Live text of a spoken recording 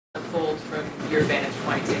your vantage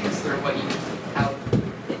point, take us through how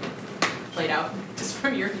it played out, just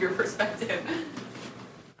from your perspective.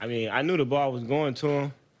 I mean, I knew the ball was going to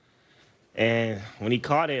him, and when he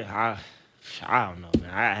caught it, I don't know, man.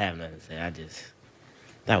 I have nothing to say.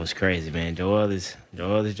 That was crazy, man. Joel is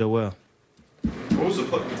Joel. What was the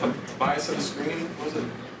play? Tobias set the screen? What was it?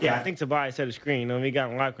 Yeah, I think Tobias set the screen. When we got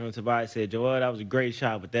in the locker room, Tobias said, Joel, that was a great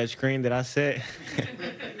shot, but that screen that I set,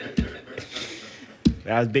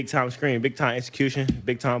 that was big-time screen, big-time execution,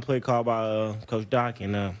 big-time play call by Coach Doc,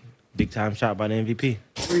 and big-time shot by the MVP.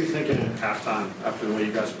 What were you thinking at halftime after the way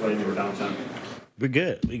you guys played and you were down 10? We're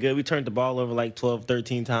good. We turned the ball over like 12,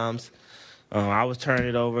 13 times. I was turning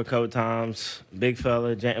it over a couple times. Big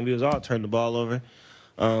fella, and we was all turning the ball over.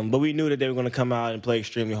 But we knew that they were going to come out and play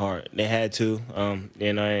extremely hard. They had to.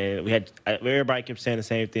 And everybody kept saying the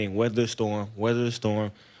same thing: weather the storm, weather the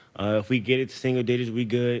storm. If we get it to single digits, we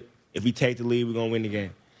good. If we take the lead, we're gonna win the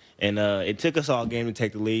game. And it took us all game to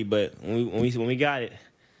take the lead, but when we got it,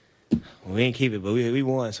 we didn't keep it, but we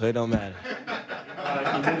won, so it don't matter.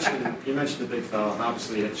 You mentioned the big fella, and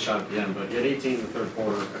obviously you hit the shot at the end, but you had 18 in the third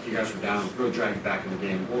quarter after you guys were down, really dragged you back in the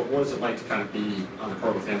game. What is it like to kind of be on the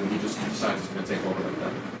court with him when he just decides he's going to take over like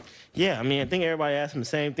that? Yeah, I mean, I think everybody asked him the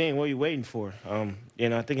same thing. What are you waiting for? I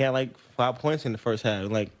think he had like 5 points in the first half.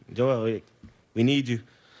 Like, Joel, we need you.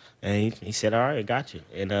 And he said, all right, I got you.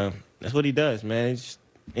 And that's what he does, man. He's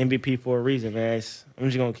MVP for a reason, man. I'm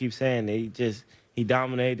just going to keep saying that. He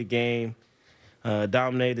dominated the game,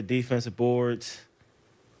 dominated the defensive boards.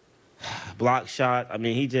 Block shot. I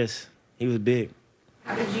mean, he was big.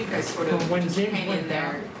 How did you guys sort of hang in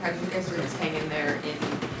there? How did you guys sort of just hang in there in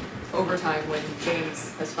overtime when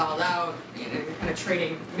James has fouled out? You know, you're kind of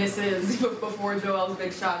trading misses before Joel's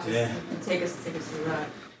big shot. Take us through that.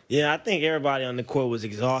 Yeah, I think everybody on the court was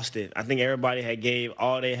exhausted. I think everybody had gave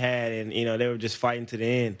all they had, and they were just fighting to the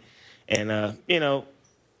end. And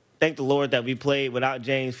thank the Lord that we played without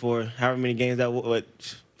James for however many games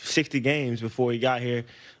 60 games before he got here.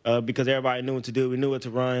 Because everybody knew what to do. We knew what to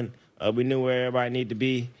run. We knew where everybody needed to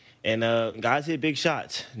be. And guys hit big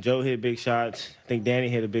shots. Joe hit big shots. I think Danny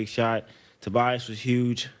hit a big shot. Tobias was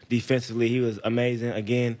huge. Defensively, he was amazing.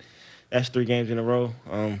 Again, that's 3 games in a row.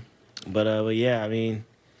 But yeah, I mean,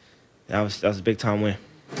 that was a big-time win.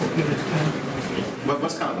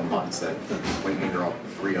 What's kind of the mindset when you're up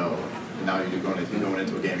 3-0? Now you're going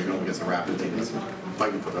into a game, you're going against the Raptors, team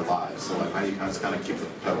fighting for their lives. So, how do you kind of keep the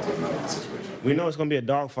pedal to the metal in that situation? We know it's going to be a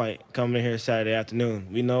dogfight coming in here Saturday afternoon.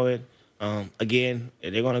 We know it. Again,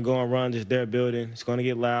 they're going to go and run. It's their building. It's going to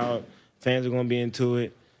get loud. Fans are going to be into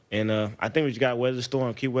it. And I think we just got to weather the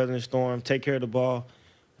storm, keep weathering the storm, take care of the ball,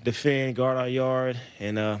 defend, guard our yard,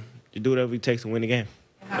 and do whatever it takes to win the game.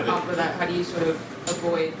 How do you sort of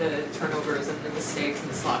avoid the turnovers and the mistakes and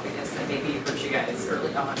the sloppiness that maybe hurt you guys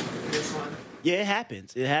early on in this one? Yeah, it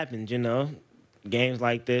happens. It happens, Games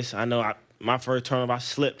like this, I know my first turnover, I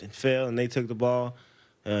slipped and fell, and they took the ball.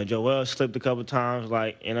 Joel slipped a couple times.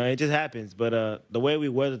 It just happens. But the way we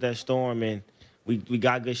weathered that storm, and we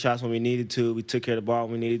got good shots when we needed to. We took care of the ball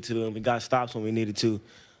when we needed to, and we got stops when we needed to.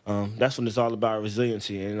 That's what it's all about,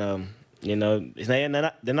 resiliency. And,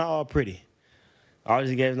 they're not all pretty. All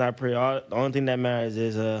these games not pretty. The only thing that matters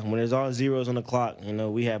is when there's all zeros on the clock,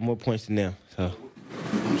 we have more points than them. So.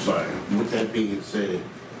 I'm sorry. With that being said,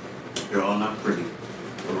 you're all not pretty.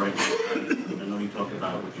 But right now, I know you talked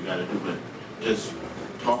about what you got to do, but just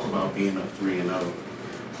talk about being up 3-0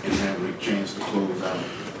 and having a chance to close out,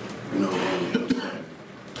 on the other side.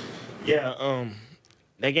 Yeah,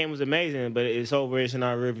 that game was amazing, but it's over. It's in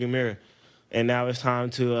our rearview mirror. And now it's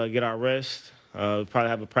time to get our rest, probably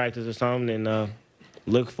have a practice or something, and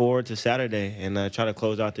look forward to Saturday and try to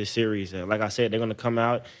close out this series. Like I said, they're going to come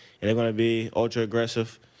out, and they're going to be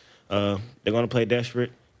ultra-aggressive. They're going to play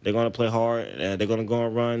desperate. They're going to play hard. They're going to go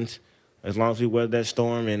on runs. As long as we weather that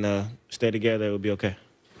storm and stay together, it will be okay.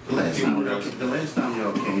 The last time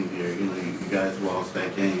y'all came here, you guys lost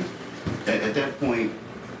that game. At that point,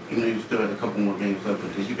 you still had a couple more games left,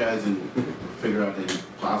 but did you guys figure out that you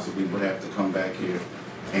possibly would have to come back here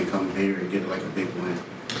and come here and get like a big win?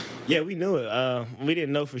 Yeah, we knew it. We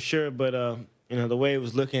didn't know for sure, but the way it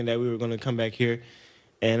was looking that we were going to come back here,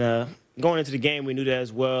 and going into the game, we knew that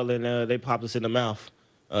as well, and they popped us in the mouth,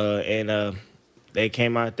 and they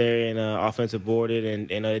came out there and offensive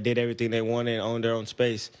boarded, and they did everything they wanted and owned their own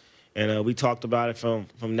space, and we talked about it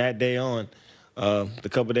from that day on. The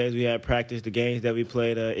couple of days we had practice, the games that we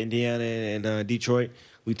played, Indiana and Detroit,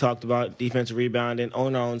 we talked about defensive rebounding,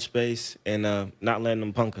 own our own space, and not letting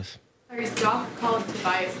them punk us. Tyrese, Doc called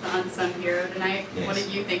Tobias the unsung hero tonight. Yes. What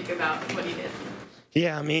did you think about what he did?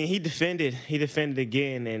 Yeah, I mean, he defended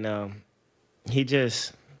again, and he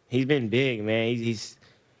He's been big, man. He's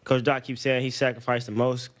Coach Doc keeps saying he sacrificed the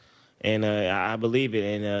most, and I believe it.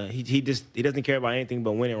 And he doesn't care about anything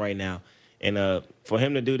but winning right now. And for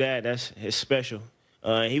him to do that, it's special.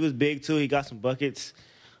 He was big too. He got some buckets.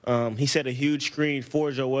 He set a huge screen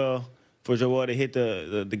for Joel to hit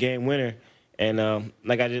the game winner. And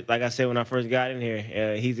like I said when I first got in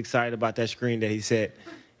here, he's excited about that screen that he set.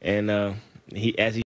 And as he